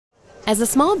As a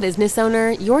small business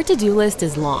owner, your to-do list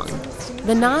is long.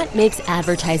 The Knot makes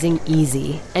advertising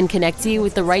easy and connects you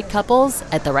with the right couples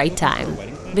at the right time.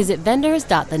 Visit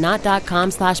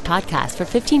vendors.theknot.com/podcast for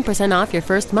 15% off your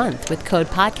first month with code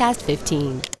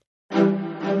podcast15.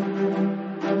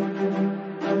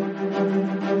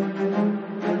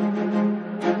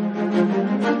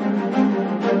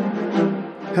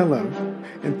 Hello,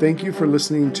 and thank you for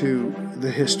listening to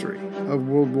The History of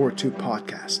World War II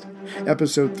podcast,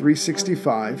 episode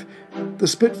 365, The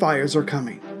Spitfires Are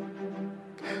Coming.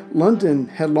 London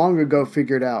had long ago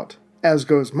figured out, as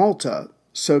goes Malta,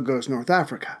 so goes North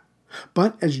Africa.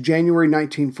 But as January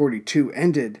 1942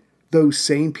 ended, those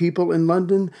same people in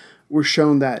London were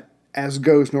shown that, as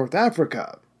goes North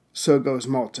Africa, so goes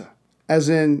Malta. As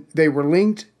in, they were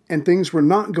linked and things were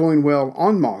not going well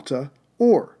on Malta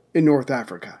or in North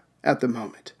Africa at the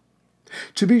moment.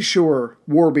 To be sure,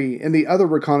 Warby and the other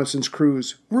reconnaissance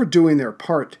crews were doing their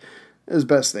part as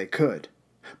best they could.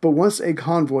 But once a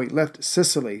convoy left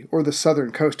Sicily or the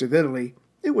southern coast of Italy,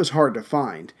 it was hard to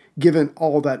find, given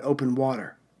all that open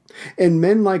water. And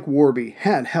men like Warby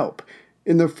had help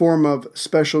in the form of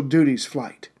Special Duties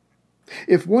Flight.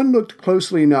 If one looked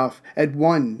closely enough at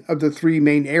one of the three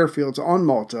main airfields on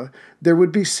Malta, there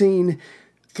would be seen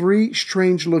three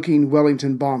strange-looking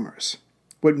Wellington bombers.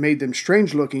 What made them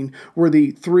strange-looking were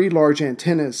the three large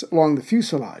antennas along the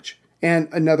fuselage and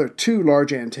another two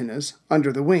large antennas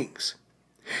under the wings.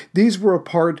 These were a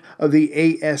part of the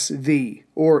ASV,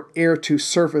 or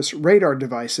air-to-surface radar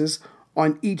devices,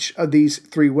 on each of these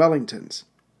three Wellingtons.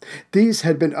 These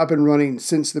had been up and running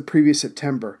since the previous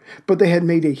September, but they had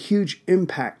made a huge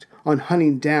impact on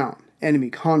hunting down enemy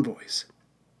convoys.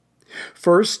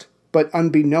 First, but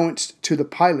unbeknownst to the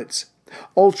pilots,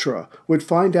 Ultra would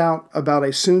find out about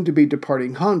a soon-to-be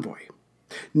departing convoy.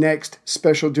 Next,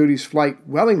 Special Duties Flight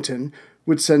Wellington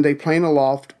would send a plane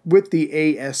aloft with the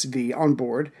ASV on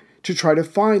board to try to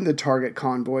find the target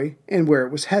convoy and where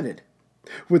it was headed.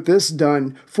 With this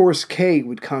done, Force K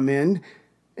would come in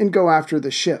and go after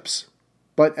the ships.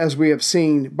 But as we have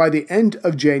seen, by the end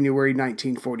of January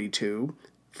 1942,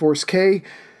 Force K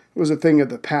was a thing of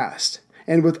the past.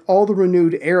 And with all the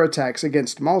renewed air attacks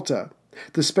against Malta,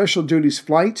 the Special Duties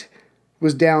Flight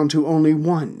was down to only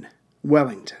one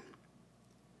Wellington.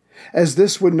 As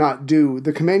this would not do,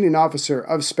 the commanding officer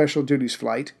of Special Duties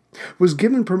Flight was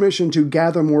given permission to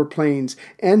gather more planes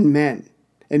and men,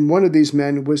 and one of these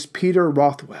men was Peter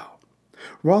Rothwell.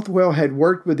 Rothwell had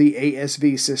worked with the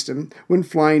ASV system when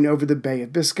flying over the Bay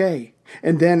of Biscay,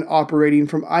 and then operating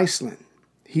from Iceland.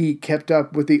 He kept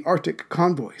up with the Arctic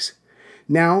convoys.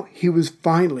 Now he was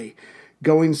finally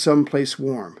going someplace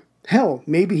warm. Hell,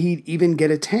 maybe he'd even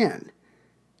get a tan.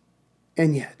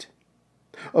 And yet,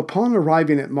 upon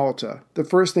arriving at Malta, the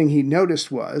first thing he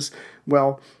noticed was,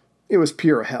 well, it was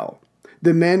pure hell.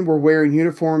 The men were wearing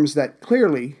uniforms that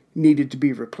clearly needed to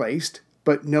be replaced,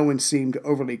 but no one seemed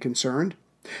overly concerned.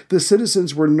 The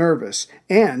citizens were nervous,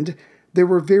 and there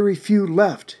were very few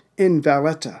left in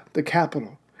Valletta, the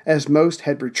capital, as most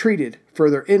had retreated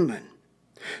further inland.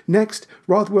 Next,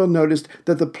 Rothwell noticed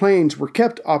that the planes were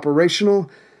kept operational,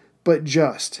 but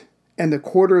just, and the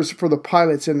quarters for the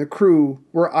pilots and the crew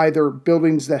were either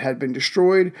buildings that had been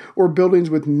destroyed or buildings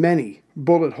with many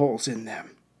bullet holes in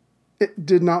them. It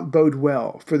did not bode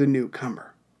well for the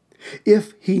newcomer.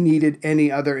 If he needed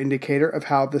any other indicator of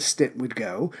how the stint would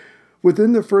go,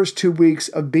 within the first 2 weeks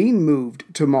of being moved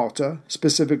to Malta,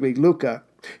 specifically Lucca,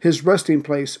 his resting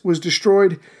place was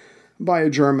destroyed by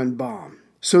a German bomb.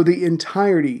 So the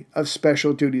entirety of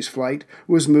Special Duties Flight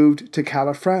was moved to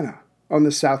Calafrana on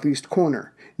the southeast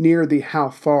corner, near the How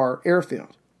Far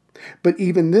airfield. But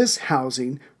even this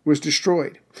housing was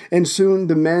destroyed, and soon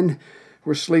the men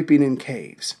were sleeping in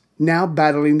caves, now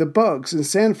battling the bugs and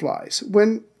sandflies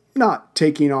when not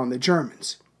taking on the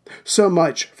Germans. So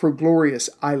much for glorious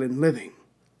island living.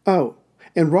 Oh,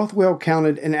 and Rothwell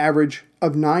counted an average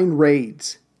of 9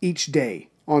 raids each day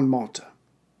on Malta.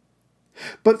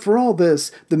 But for all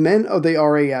this, the men of the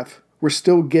RAF were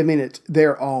still giving it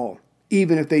their all,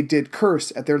 even if they did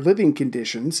curse at their living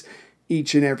conditions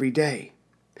each and every day.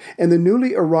 And the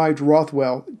newly arrived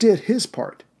Rothwell did his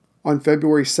part. On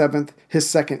February 7th, his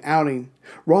second outing,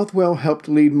 Rothwell helped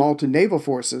lead Malta naval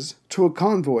forces to a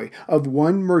convoy of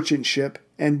 1 merchant ship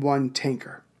and 1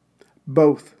 tanker.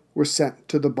 Both were sent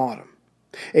to the bottom.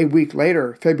 A week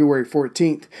later, February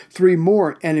 14th, 3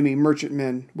 more enemy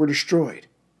merchantmen were destroyed.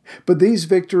 But these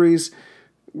victories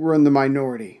were in the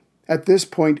minority. At this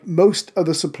point, most of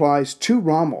the supplies to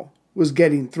Rommel was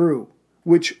getting through,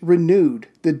 which renewed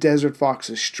the Desert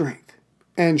Fox's strength.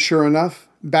 And sure enough,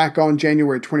 back on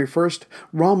January 21st,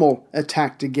 Rommel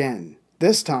attacked again,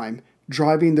 this time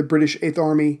driving the British Eighth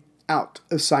Army out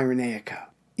of Cyrenaica.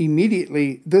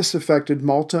 Immediately, this affected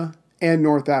Malta and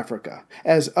North Africa,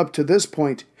 as up to this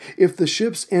point, if the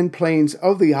ships and planes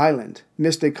of the island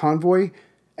missed a convoy,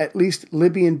 at least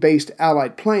Libyan-based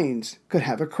Allied planes could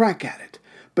have a crack at it.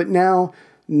 But now,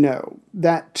 no,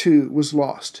 that too was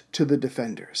lost to the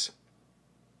defenders.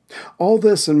 All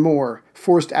this and more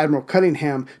forced Admiral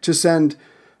Cunningham to send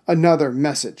another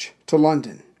message to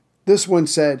London. This one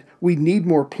said, "We need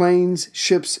more planes,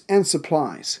 ships, and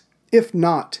supplies. If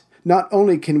not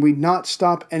only can we not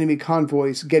stop enemy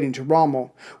convoys getting to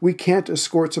Rommel, we can't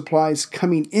escort supplies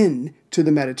coming in to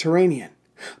the Mediterranean.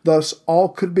 Thus, all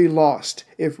could be lost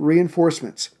if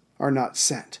reinforcements are not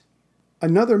sent."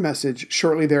 Another message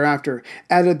shortly thereafter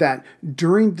added that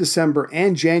during December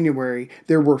and January,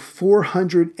 there were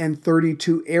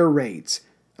 432 air raids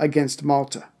against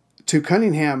Malta. To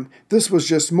Cunningham, this was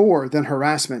just more than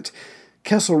harassment.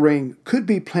 Kesselring could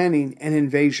be planning an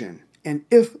invasion, and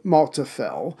if Malta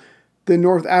fell, then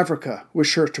North Africa was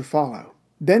sure to follow.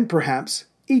 Then perhaps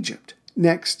Egypt.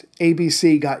 Next,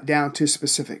 ABC got down to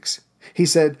specifics. He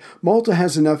said, Malta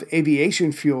has enough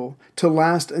aviation fuel to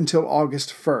last until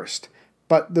August 1st,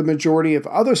 but the majority of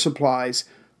other supplies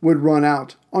would run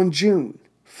out on June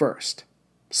 1st.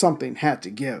 Something had to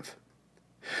give.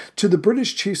 To the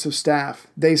British Chiefs of Staff,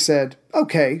 they said,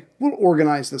 "Okay, we'll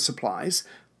organize the supplies,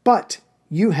 but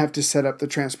you have to set up the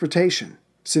transportation,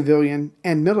 civilian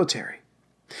and military."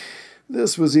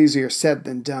 This was easier said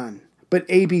than done, but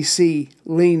ABC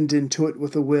leaned into it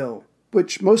with a will,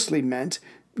 which mostly meant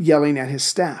yelling at his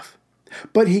staff.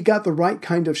 But he got the right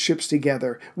kind of ships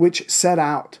together, which set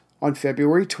out on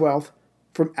February 12th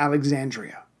from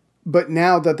Alexandria. But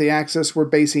now that the Axis were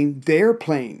basing their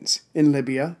planes in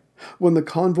Libya, when the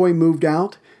convoy moved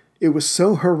out, it was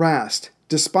so harassed,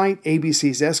 despite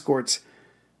ABC's escorts,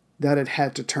 that it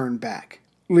had to turn back.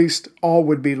 Least all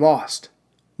would be lost.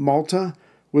 Malta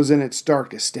was in its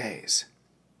darkest days.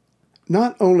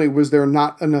 Not only was there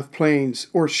not enough planes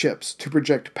or ships to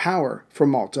project power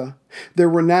from Malta, there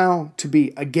were now to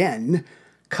be, again,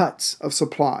 cuts of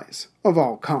supplies of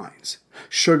all kinds.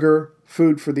 Sugar,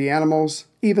 food for the animals,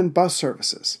 even bus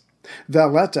services.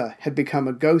 Valletta had become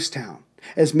a ghost town,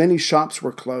 as many shops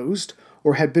were closed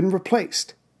or had been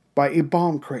replaced by a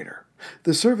bomb crater.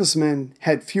 The servicemen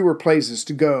had fewer places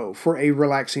to go for a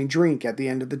relaxing drink at the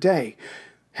end of the day.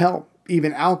 Hell,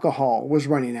 even alcohol was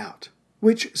running out,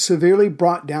 which severely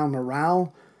brought down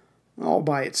morale all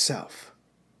by itself.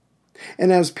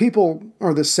 And as people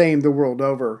are the same the world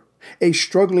over, a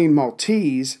struggling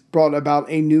Maltese brought about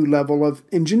a new level of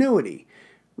ingenuity,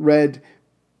 read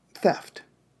theft.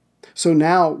 So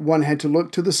now one had to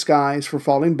look to the skies for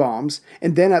falling bombs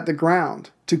and then at the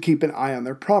ground to keep an eye on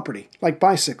their property, like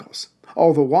bicycles,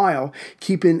 all the while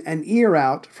keeping an ear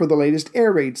out for the latest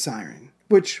air raid siren,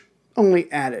 which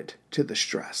only added to the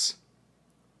stress.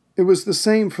 It was the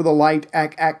same for the light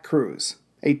Ak crews.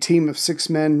 A team of 6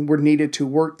 men were needed to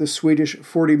work the Swedish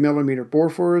 40mm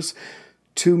Bofors.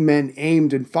 2 men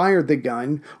aimed and fired the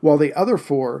gun, while the other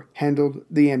 4 handled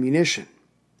the ammunition.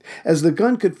 As the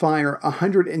gun could fire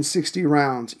 160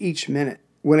 rounds each minute,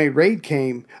 when a raid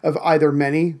came of either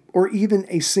many or even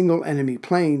a single enemy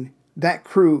plane, that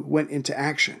crew went into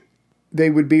action. They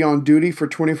would be on duty for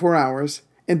 24 hours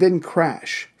and then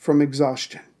crash from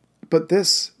exhaustion. But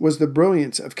this was the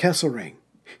brilliance of Kesselring.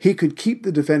 He could keep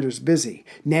the defenders busy,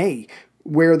 nay,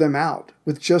 wear them out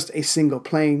with just a single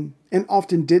plane, and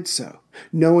often did so,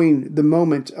 knowing the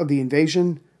moment of the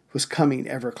invasion was coming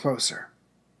ever closer.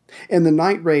 And the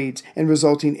night raids and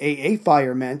resulting AA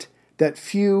fire meant that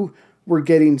few were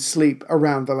getting sleep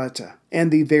around Valletta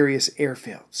and the various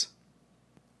airfields.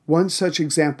 One such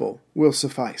example will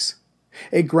suffice.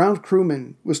 A ground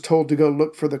crewman was told to go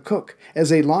look for the cook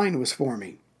as a line was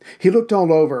forming. He looked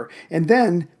all over, and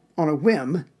then, on a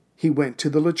whim, he went to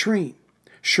the latrine.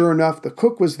 Sure enough, the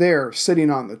cook was there,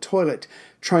 sitting on the toilet,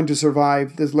 trying to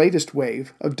survive the latest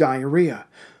wave of diarrhea.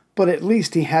 But at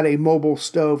least he had a mobile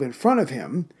stove in front of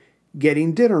him,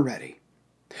 getting dinner ready.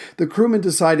 The crewman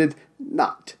decided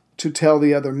not to tell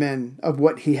the other men of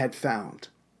what he had found.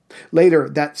 Later,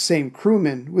 that same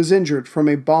crewman was injured from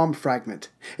a bomb fragment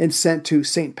and sent to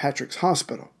St. Patrick's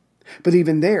Hospital. But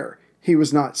even there, he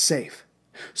was not safe.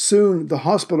 Soon, the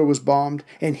hospital was bombed,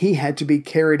 and he had to be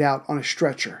carried out on a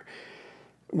stretcher.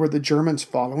 Were the Germans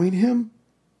following him?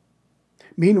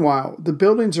 Meanwhile, the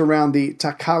buildings around the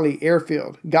Takali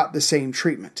airfield got the same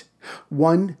treatment.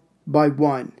 One by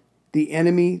one, the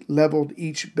enemy leveled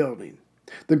each building.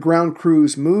 The ground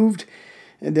crews moved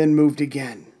and then moved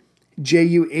again.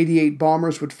 Ju-88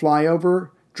 bombers would fly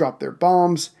over, drop their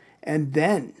bombs, and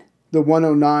then The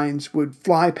 109s would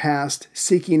fly past,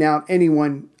 seeking out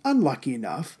anyone unlucky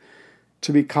enough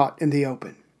to be caught in the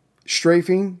open.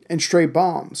 Strafing and stray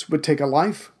bombs would take a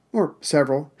life, or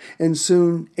several, and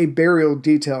soon a burial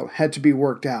detail had to be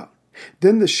worked out.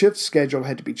 Then the shift schedule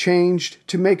had to be changed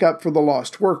to make up for the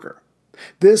lost worker.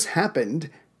 This happened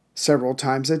several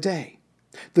times a day.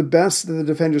 The best that the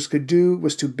defenders could do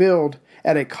was to build,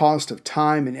 at a cost of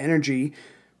time and energy,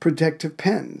 protective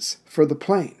pens for the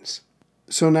planes.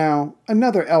 So now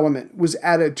another element was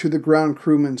added to the ground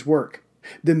crewman's work,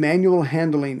 the manual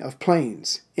handling of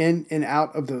planes in and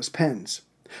out of those pens.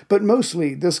 But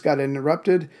mostly this got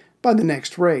interrupted by the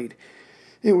next raid.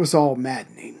 It was all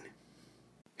maddening.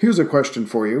 Here's a question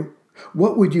for you.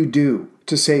 What would you do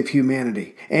to save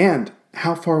humanity? And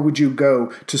how far would you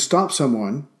go to stop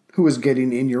someone who was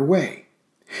getting in your way?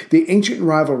 The ancient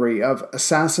rivalry of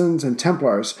assassins and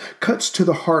Templars cuts to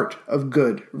the heart of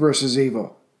good versus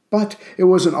evil. But it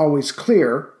wasn't always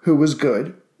clear who was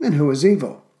good and who was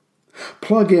evil.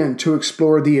 Plug in to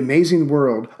explore the amazing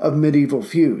world of medieval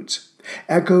feuds.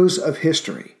 Echoes of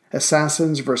History,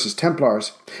 Assassins vs.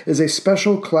 Templars, is a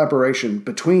special collaboration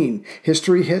between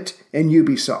History Hit and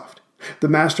Ubisoft, the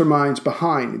masterminds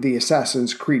behind the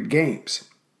Assassin's Creed games.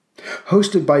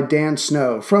 Hosted by Dan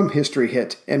Snow from History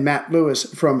Hit and Matt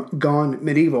Lewis from Gone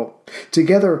Medieval,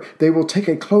 together they will take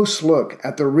a close look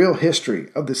at the real history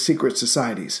of the secret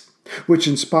societies, which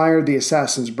inspired the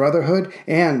Assassin's Brotherhood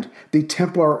and the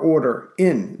Templar Order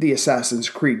in the Assassin's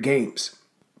Creed games.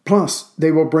 Plus,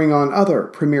 they will bring on other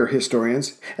premier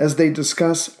historians as they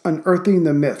discuss unearthing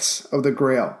the myths of the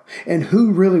Grail and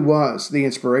who really was the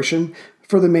inspiration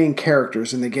for the main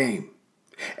characters in the game.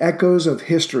 Echoes of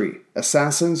History,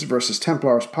 Assassins vs.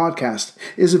 Templars podcast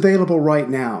is available right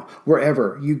now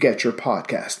wherever you get your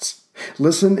podcasts.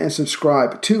 Listen and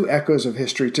subscribe to Echoes of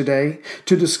History today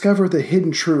to discover the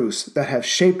hidden truths that have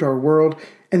shaped our world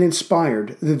and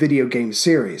inspired the video game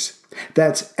series.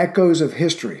 That's Echoes of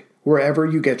History, wherever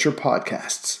you get your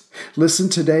podcasts. Listen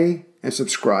today and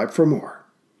subscribe for more.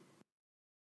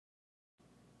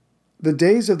 The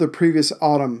days of the previous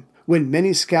autumn, when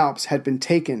many scalps had been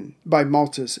taken by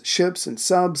Malta's ships and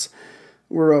subs,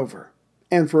 were over.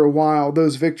 And for a while,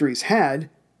 those victories had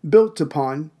built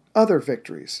upon other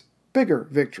victories, bigger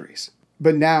victories.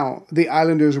 But now the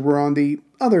islanders were on the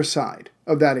other side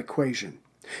of that equation.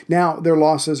 Now their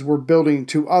losses were building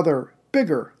to other,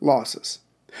 bigger losses.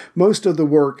 Most of the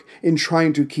work in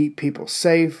trying to keep people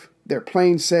safe, their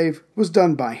planes safe, was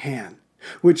done by hand,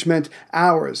 which meant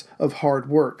hours of hard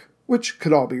work, which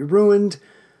could all be ruined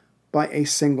by a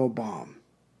single bomb.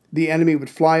 The enemy would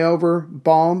fly over,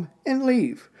 bomb, and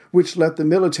leave, which left the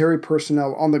military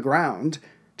personnel on the ground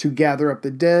to gather up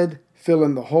the dead, fill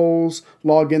in the holes,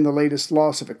 log in the latest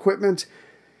loss of equipment,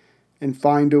 and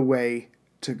find a way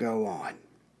to go on.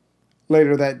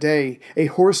 Later that day, a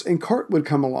horse and cart would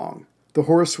come along. The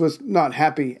horse was not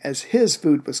happy as his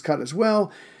food was cut as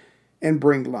well, and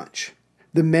bring lunch.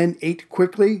 The men ate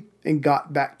quickly and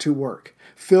got back to work,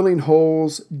 filling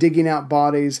holes, digging out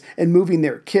bodies, and moving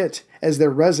their kit as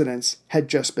their residence had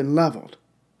just been leveled.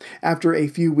 After a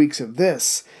few weeks of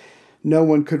this, no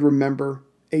one could remember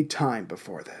a time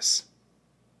before this.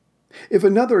 If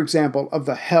another example of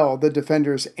the hell the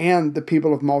defenders and the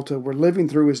people of Malta were living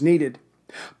through is needed,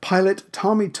 pilot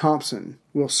Tommy Thompson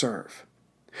will serve.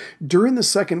 During the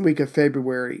second week of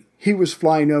February, he was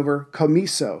flying over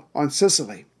Comiso on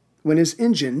Sicily when his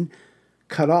engine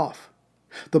cut off.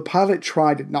 The pilot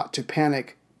tried not to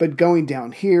panic, but going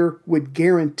down here would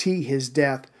guarantee his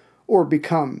death or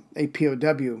become a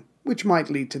POW, which might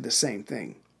lead to the same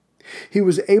thing. He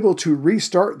was able to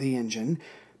restart the engine,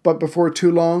 but before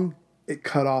too long, it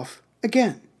cut off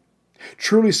again.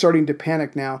 Truly starting to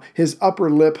panic now, his upper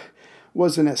lip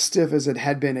wasn't as stiff as it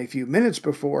had been a few minutes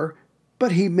before,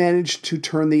 but he managed to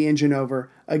turn the engine over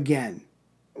again,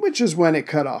 which is when it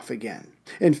cut off again.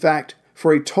 In fact,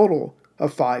 for a total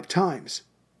of 5 times.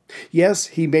 Yes,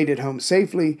 he made it home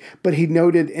safely, but he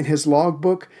noted in his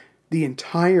logbook the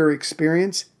entire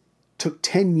experience took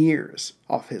 10 years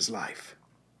off his life.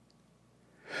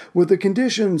 With the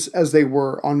conditions as they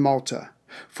were on Malta,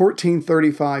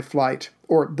 1435 flight,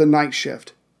 or the night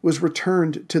shift, was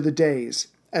returned to the days,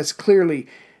 as clearly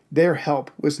their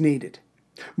help was needed.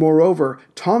 Moreover,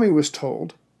 Tommy was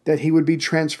told that he would be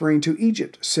transferring to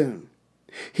Egypt soon.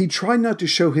 He tried not to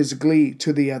show his glee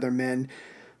to the other men,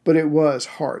 but it was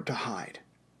hard to hide.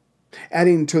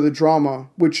 Adding to the drama,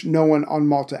 which no one on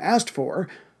Malta asked for,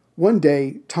 one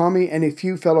day Tommy and a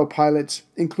few fellow pilots,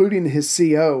 including his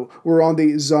CO, were on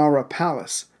the Zara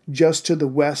Palace, just to the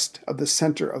west of the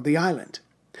center of the island.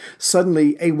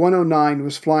 Suddenly, a 109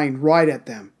 was flying right at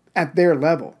them, at their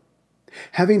level.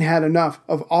 Having had enough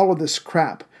of all of this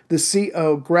crap, the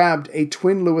CO grabbed a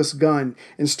twin Lewis gun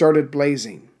and started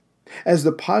blazing. As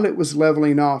the pilot was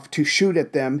leveling off to shoot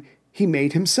at them, he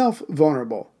made himself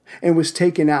vulnerable and was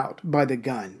taken out by the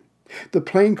gun. The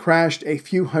plane crashed a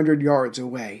few hundred yards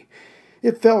away.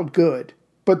 It felt good,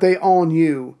 but they all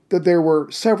knew that there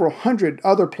were several hundred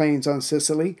other planes on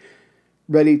Sicily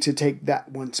ready to take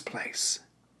that one's place.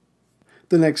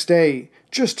 The next day,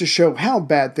 just to show how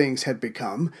bad things had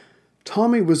become,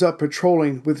 Tommy was up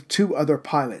patrolling with 2 other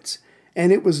pilots,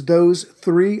 and it was those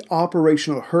 3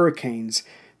 operational Hurricanes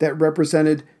that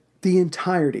represented the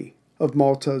entirety of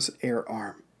Malta's air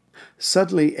arm.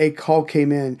 Suddenly, a call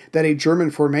came in that a German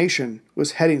formation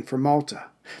was heading for Malta.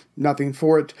 Nothing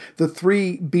for it, the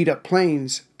 3 beat-up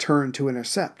planes turned to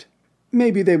intercept.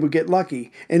 Maybe they would get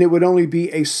lucky, and it would only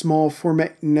be a small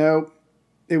formation. No,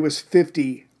 it was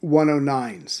 50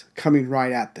 109s coming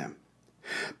right at them.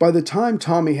 By the time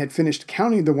Tommy had finished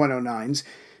counting the 109s,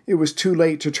 it was too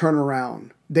late to turn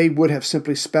around. They would have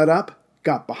simply sped up,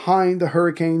 got behind the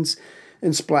Hurricanes,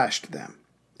 and splashed them.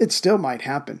 It still might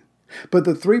happen. But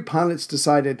the 3 pilots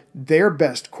decided their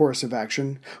best course of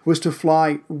action was to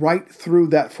fly right through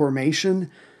that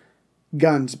formation,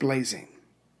 guns blazing.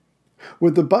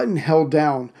 With the button held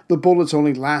down, the bullets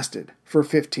only lasted for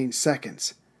 15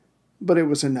 seconds. But it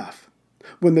was enough.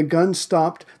 When the gun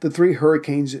stopped, the 3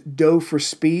 Hurricanes dove for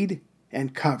speed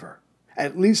and cover.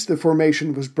 At least the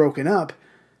formation was broken up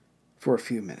for a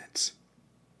few minutes.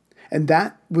 And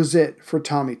that was it for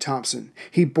Tommy Thompson.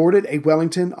 He boarded a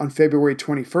Wellington on February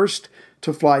 21st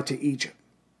to fly to Egypt.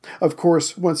 Of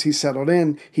course, once he settled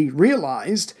in, he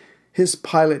realized his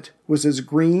pilot was as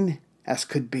green as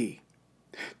could be.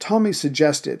 Tommy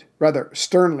suggested, rather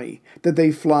sternly, that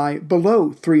they fly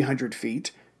below 300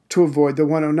 feet to avoid the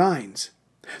 109s.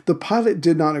 The pilot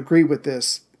did not agree with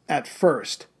this at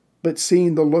first, but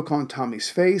seeing the look on Tommy's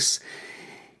face,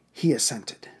 he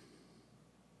assented.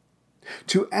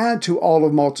 To add to all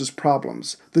of Malta's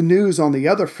problems, the news on the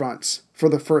other fronts for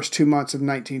the first 2 months of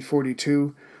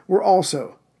 1942 were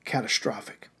also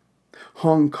catastrophic.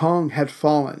 Hong Kong had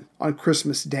fallen on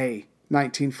Christmas Day,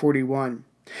 1941.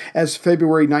 As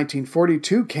February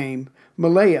 1942 came,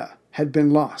 Malaya had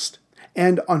been lost,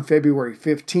 and on February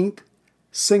 15th,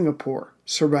 Singapore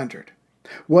surrendered.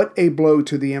 What a blow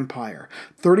to the empire.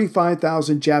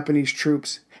 35,000 Japanese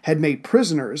troops had made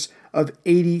prisoners of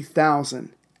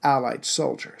 80,000 Allied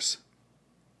soldiers.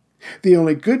 The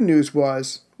only good news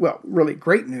was, well, really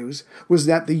great news, was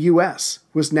that the U.S.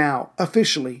 was now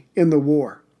officially in the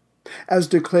war. As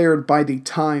declared by the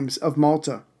Times of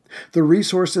Malta, the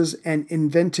resources and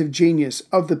inventive genius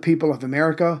of the people of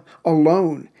America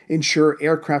alone ensure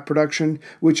aircraft production,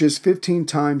 which is 15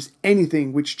 times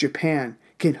anything which Japan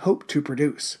can hope to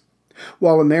produce,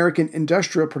 while American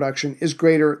industrial production is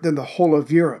greater than the whole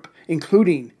of Europe,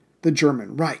 including the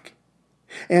German Reich.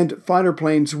 And fighter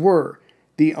planes were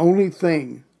the only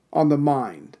thing on the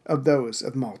mind of those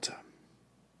of Malta.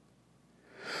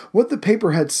 What the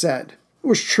paper had said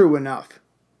was true enough,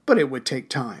 but it would take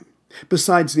time.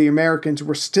 Besides, the Americans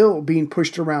were still being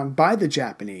pushed around by the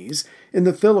Japanese in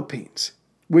the Philippines,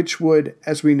 which would,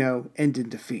 as we know, end in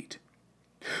defeat.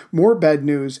 More bad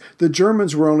news, the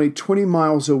Germans were only 20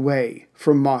 miles away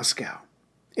from Moscow,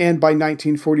 and by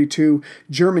 1942,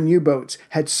 German U-boats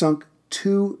had sunk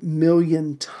 2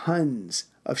 million tons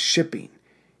of shipping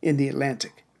in the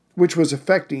Atlantic, which was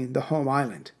affecting the home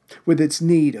island, with its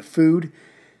need of food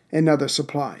and other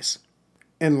supplies.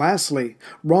 And lastly,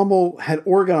 Rommel had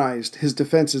organized his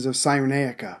defenses of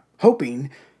Cyrenaica, hoping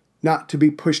not to be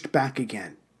pushed back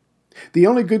again. The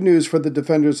only good news for the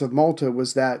defenders of Malta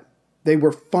was that they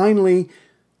were finally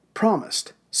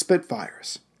promised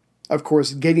Spitfires. Of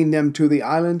course, getting them to the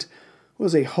island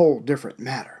was a whole different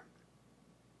matter.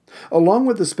 Along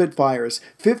with the Spitfires,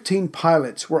 15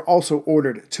 pilots were also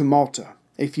ordered to Malta.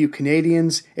 A few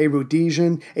Canadians, a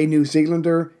Rhodesian, a New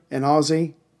Zealander, an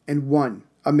Aussie, and 1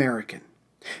 American.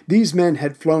 These men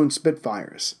had flown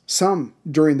Spitfires, some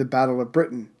during the Battle of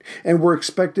Britain, and were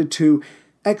expected to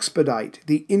expedite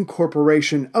the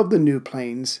incorporation of the new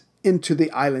planes into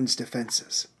the island's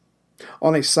defenses.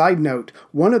 On a side note,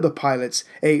 one of the pilots,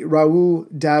 a Raoul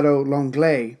Dado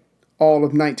Longley, all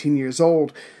of 19 years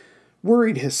old,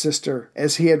 worried his sister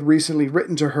as he had recently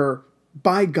written to her,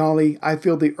 "By golly, I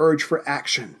feel the urge for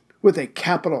action," with a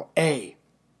capital A.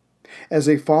 As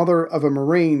a father of a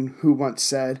Marine who once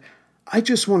said, "I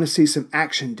just want to see some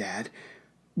action, Dad,"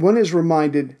 one is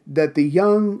reminded that the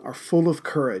young are full of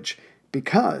courage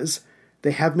because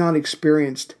they have not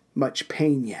experienced much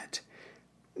pain yet.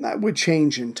 That would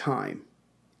change in time,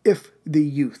 if the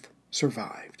youth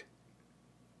survived.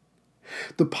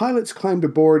 The pilots climbed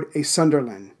aboard a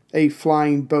Sunderland, a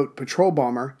flying boat patrol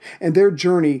bomber, and their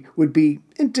journey would be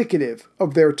indicative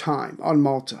of their time on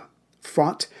Malta,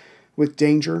 fraught with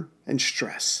danger and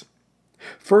stress.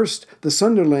 First, the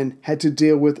Sunderland had to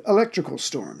deal with electrical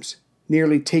storms,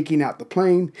 nearly taking out the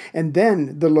plane, and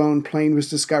then the lone plane was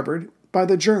discovered by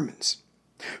the Germans.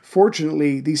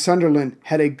 Fortunately, the Sunderland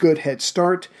had a good head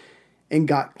start and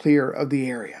got clear of the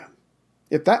area.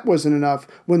 If that wasn't enough,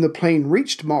 when the plane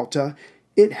reached Malta,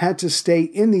 it had to stay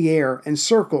in the air and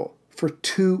circle for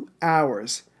 2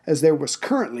 hours, as there was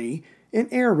currently an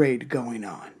air raid going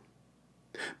on.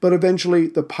 But eventually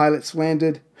the pilots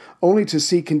landed, only to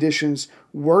see conditions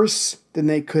worse than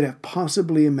they could have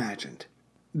possibly imagined.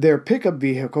 Their pickup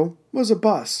vehicle was a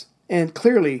bus, and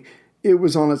clearly it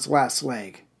was on its last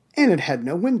leg, and it had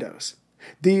no windows.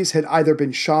 These had either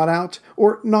been shot out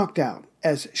or knocked out,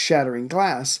 as shattering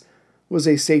glass was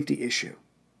a safety issue.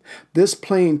 This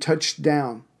plane touched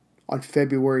down on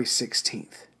February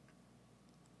 16th.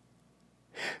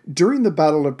 During the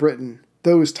Battle of Britain,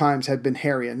 those times had been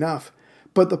hairy enough,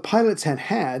 but the pilots had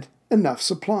had enough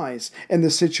supplies, and the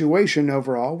situation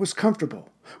overall was comfortable,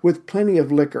 with plenty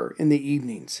of liquor in the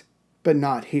evenings. But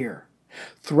not here.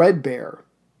 Threadbare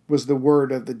was the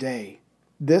word of the day.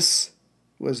 This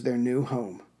was their new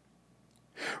home.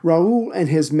 Raoul and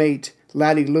his mate,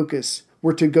 Laddie Lucas,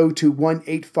 were to go to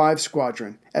 185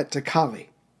 Squadron at Takali,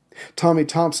 Tommy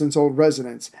Thompson's old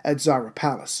residence at Zara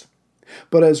Palace.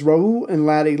 But as Raoul and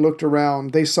Laddie looked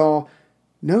around, they saw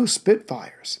no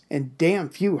Spitfires and damn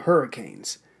few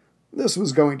Hurricanes. This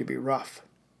was going to be rough.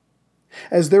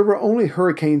 As there were only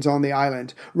Hurricanes on the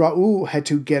island, Raoul had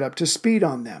to get up to speed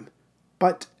on them.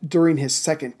 But during his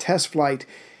second test flight,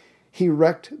 he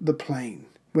wrecked the plane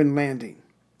when landing.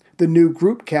 The new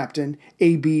group captain,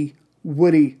 A.B.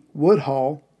 Woody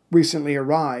Woodhull, recently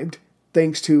arrived,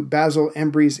 thanks to Basil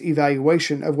Embry's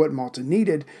evaluation of what Malta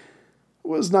needed,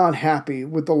 was not happy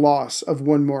with the loss of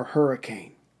one more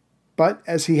Hurricane. But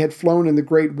as he had flown in the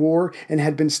Great War and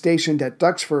had been stationed at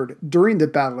Duxford during the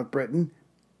Battle of Britain,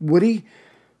 Woody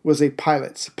was a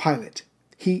pilot's pilot.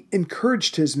 He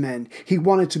encouraged his men. He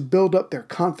wanted to build up their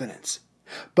confidence.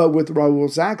 But with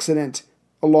Raoul's accident,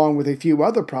 along with a few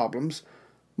other problems,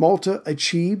 Malta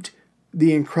achieved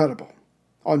the incredible.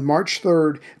 On March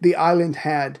 3rd, the island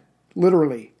had,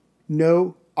 literally,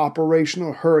 no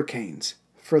operational Hurricanes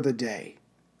for the day.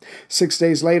 6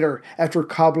 days later, after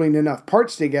cobbling enough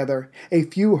parts together, a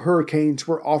few Hurricanes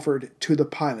were offered to the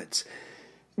pilots,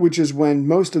 which is when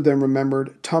most of them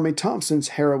remembered Tommy Thompson's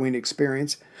harrowing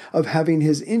experience of having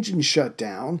his engine shut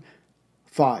down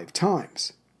 5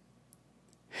 times.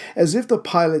 As if the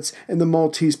pilots and the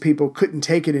Maltese people couldn't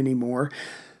take it anymore,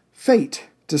 fate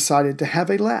decided to have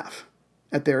a laugh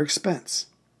at their expense.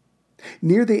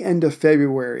 Near the end of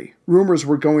February, rumors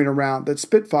were going around that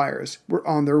Spitfires were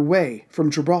on their way from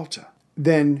Gibraltar.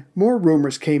 Then more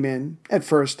rumors came in, at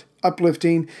first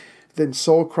uplifting, then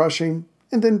soul-crushing,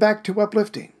 and then back to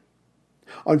uplifting.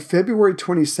 On February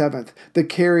 27th, the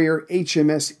carrier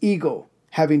HMS Eagle,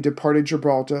 having departed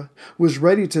Gibraltar, was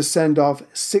ready to send off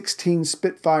 16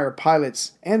 Spitfire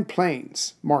pilots and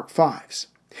planes, Mark V's.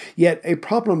 Yet a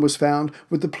problem was found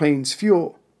with the plane's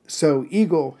fuel, so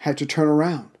Eagle had to turn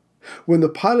around. When the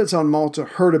pilots on Malta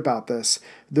heard about this,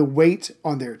 the weight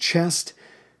on their chest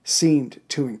seemed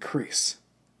to increase.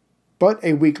 But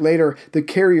a week later, the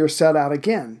carrier set out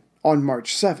again on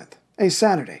March 7th, a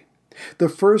Saturday. The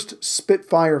first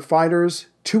Spitfire fighters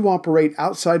to operate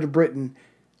outside of Britain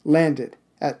landed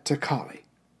at Takali.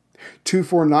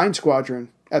 249 Squadron,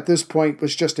 at this point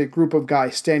was just a group of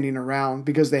guys standing around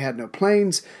because they had no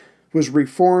planes, was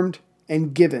reformed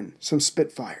and given some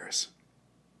Spitfires.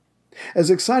 As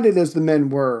excited as the men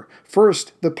were,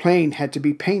 first the plane had to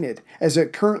be painted, as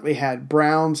it currently had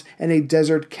browns and a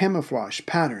desert camouflage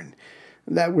pattern.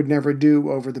 That would never do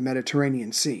over the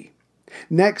Mediterranean Sea.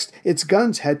 Next, its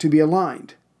guns had to be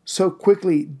aligned. So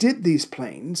quickly did these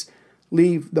planes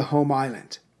leave the home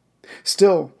island.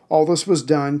 Still, all this was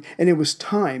done, and it was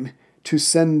time to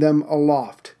send them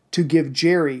aloft to give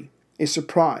Jerry a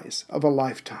surprise of a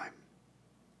lifetime.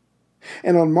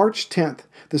 And on March 10th,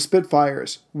 the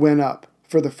Spitfires went up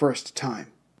for the first time.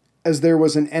 As there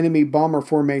was an enemy bomber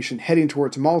formation heading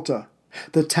towards Malta,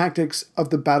 the tactics of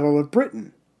the Battle of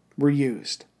Britain were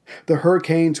used. The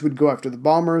Hurricanes would go after the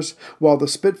bombers, while the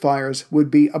Spitfires would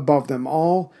be above them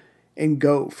all and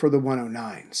go for the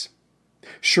 109s.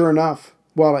 Sure enough,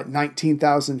 while at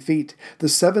 19,000 feet, the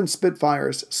 7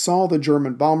 Spitfires saw the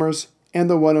German bombers and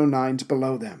the 109s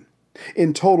below them.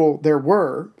 In total, there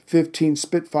were 15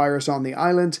 Spitfires on the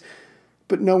island,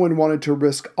 but no one wanted to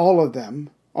risk all of them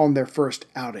on their first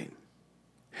outing.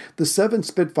 The 7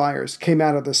 Spitfires came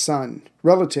out of the sun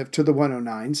relative to the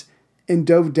 109s and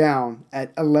dove down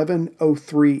at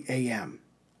 11:03 a.m.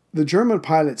 The German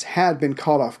pilots had been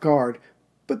caught off guard,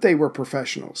 but they were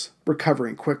professionals,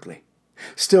 recovering quickly.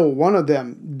 Still, one of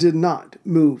them did not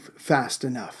move fast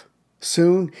enough.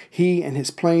 Soon, he and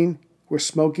his plane were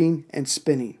smoking and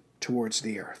spinning towards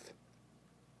the earth.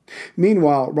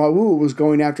 Meanwhile, Raoul was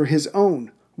going after his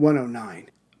own 109.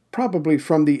 Probably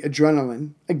from the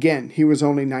adrenaline, again, he was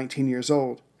only 19 years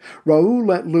old. Raoul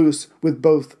let loose with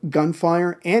both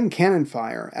gunfire and cannon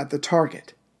fire at the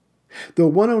target. The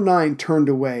 109 turned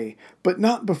away, but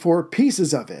not before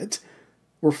pieces of it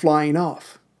were flying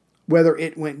off. Whether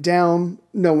it went down,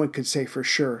 no one could say for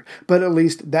sure, but at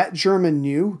least that German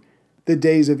knew the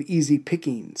days of easy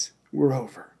pickings were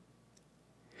over.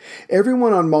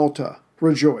 Everyone on Malta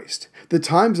rejoiced. The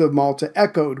Times of Malta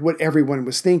echoed what everyone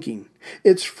was thinking.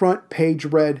 Its front page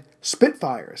read,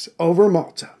 "Spitfires over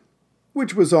Malta,"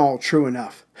 which was all true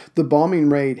enough. The bombing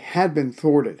raid had been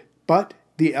thwarted, but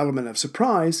the element of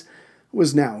surprise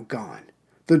was now gone.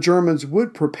 The Germans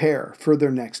would prepare for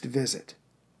their next visit.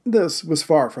 This was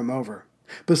far from over.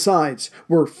 Besides,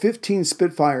 were 15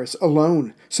 Spitfires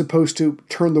alone supposed to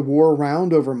turn the war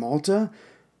around over Malta?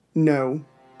 No,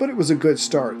 but it was a good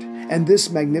start, and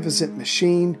this magnificent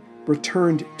machine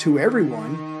returned to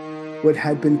everyone what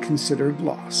had been considered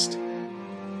lost: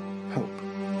 hope.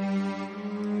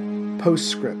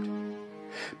 Postscript.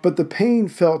 But the pain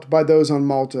felt by those on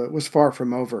Malta was far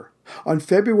from over. On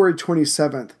February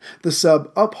 27th, the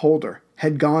sub Upholder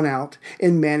had gone out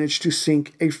and managed to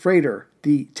sink a freighter,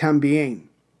 the Tambien.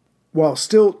 While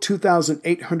still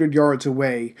 2,800 yards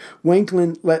away,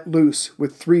 Wanklyn let loose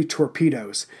with 3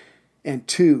 torpedoes, and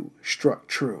 2 struck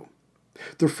true.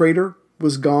 The freighter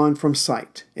was gone from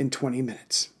sight in 20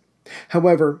 minutes.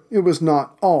 However, it was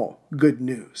not all good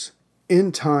news.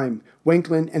 In time,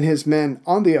 Wanklyn and his men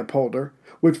on the Upholder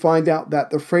would find out that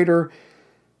the freighter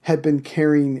had been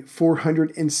carrying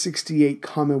 468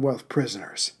 Commonwealth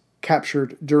prisoners,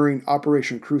 captured during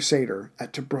Operation Crusader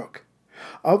at Tobruk.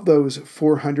 Of those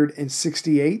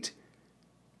 468,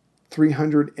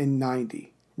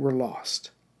 390 were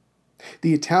lost.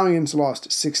 The Italians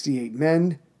lost 68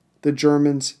 men, the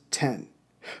Germans 10.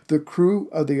 The crew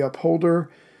of the Upholder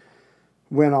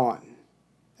went on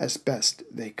as best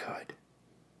they could.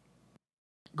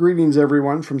 Greetings,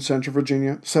 everyone, from Central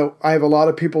Virginia. So I have a lot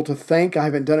of people to thank. I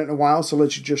haven't done it in a while, so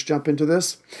let's just jump into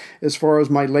this. As far as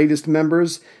my latest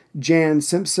members, Jan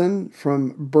Simpson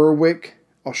from Berwick,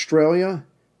 Australia,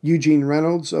 Eugene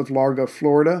Reynolds of Largo,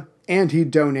 Florida, and he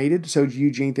donated. So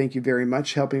Eugene, thank you very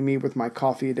much, helping me with my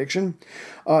coffee addiction.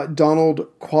 Donald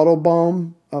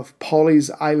Quattlebaum of Pawleys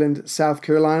Island, South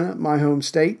Carolina, my home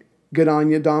state. Good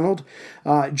on you, Donald.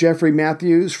 Jeffrey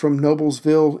Matthews from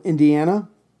Noblesville, Indiana.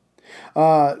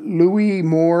 Louis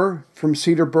Moore from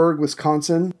Cedarburg,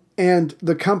 Wisconsin, and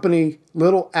the company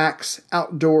Little Axe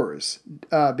Outdoors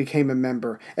became a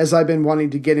member. As I've been wanting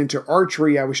to get into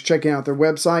archery, I was checking out their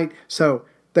website, so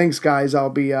thanks, guys. I'll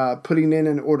be putting in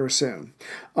an order soon.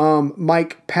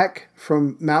 Mike Peck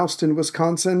from Mouston,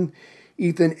 Wisconsin.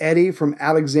 Ethan Eddy from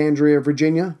Alexandria,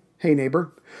 Virginia. Hey,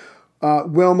 neighbor.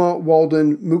 Wilma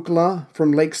Walden Mukla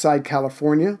from Lakeside,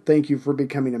 California. Thank you for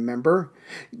becoming a member.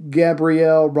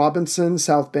 Gabrielle Robinson,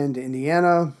 South Bend,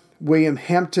 Indiana. William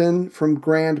Hampton from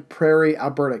Grand Prairie,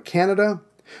 Alberta, Canada.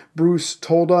 Bruce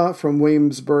Tolda from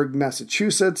Williamsburg,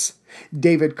 Massachusetts.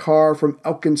 David Carr from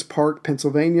Elkins Park,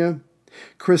 Pennsylvania.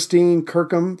 Christine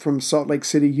Kirkham from Salt Lake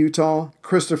City, Utah.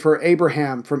 Christopher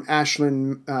Abraham from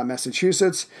Ashland,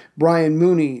 Massachusetts. Brian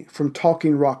Mooney from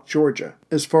Talking Rock, Georgia.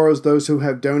 As far as those who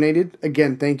have donated,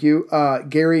 again, thank you.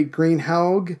 Gary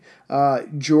Greenhaug,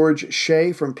 George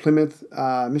Shea from Plymouth,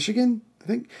 Michigan, I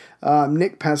think.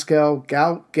 Nick Pascal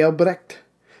Galbrecht,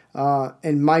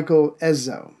 and Michael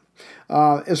Ezzo.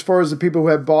 As far as the people who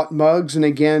have bought mugs, and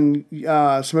again,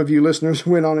 some of you listeners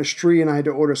went on a spree and I had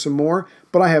to order some more,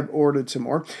 but I have ordered some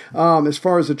more. As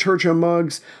far as the Churchill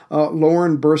mugs,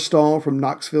 Lauren Burstall from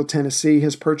Knoxville, Tennessee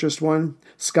has purchased one.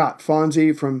 Scott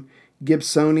Fonzie from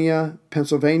Gibsonia,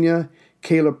 Pennsylvania.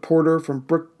 Caleb Porter from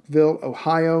Brookville,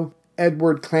 Ohio.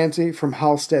 Edward Clancy from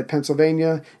Halstead,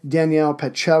 Pennsylvania. Danielle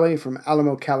Pacelli from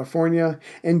Alamo, California.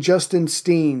 And Justin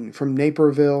Steen from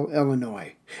Naperville,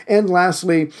 Illinois. And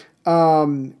lastly,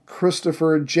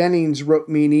 Christopher Jennings wrote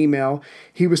me an email.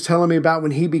 He was telling me about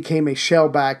when he became a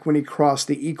shellback when he crossed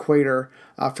the equator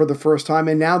for the first time,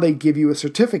 and now they give you a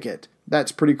certificate.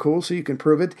 That's pretty cool, so you can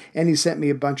prove it. And he sent me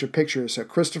a bunch of pictures. So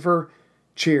Christopher,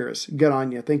 Cheers. Good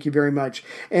on you. Thank you very much.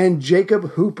 And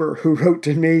Jacob Hooper, who wrote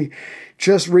to me,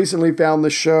 just recently found the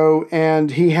show,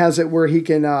 and he has it where he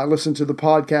can listen to the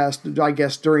podcast, I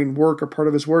guess, during work or part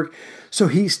of his work. So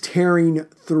he's tearing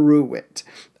through it.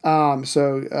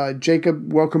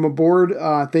 Jacob, welcome aboard.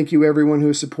 Thank you, everyone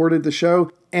who supported the show.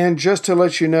 And just to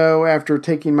let you know, after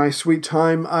taking my sweet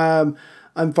time,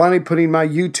 I'm finally putting my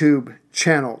YouTube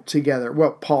channel together.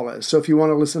 Well, Paul is. So if you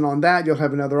want to listen on that, you'll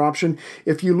have another option.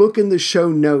 If you look in the show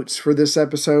notes for this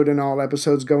episode and all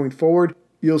episodes going forward,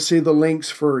 you'll see the links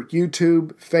for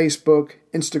YouTube, Facebook,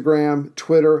 Instagram,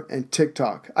 Twitter, and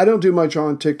TikTok. I don't do much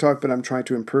on TikTok, but I'm trying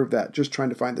to improve that, just trying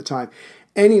to find the time.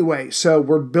 Anyway, so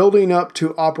we're building up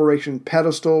to Operation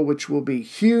Pedestal, which will be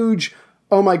huge.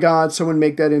 Oh my God, someone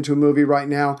make that into a movie right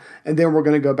now. And then we're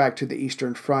going to go back to the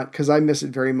Eastern Front because I miss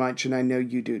it very much, and I know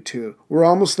you do too. We're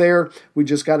almost there. We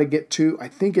just got to get to, I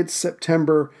think it's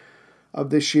September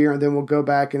of this year, and then we'll go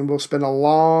back and we'll spend a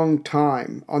long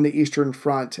time on the Eastern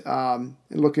Front, and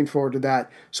looking forward to that.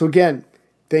 So again,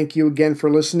 thank you again for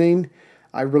listening.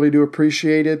 I really do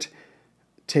appreciate it.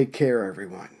 Take care,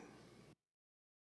 everyone.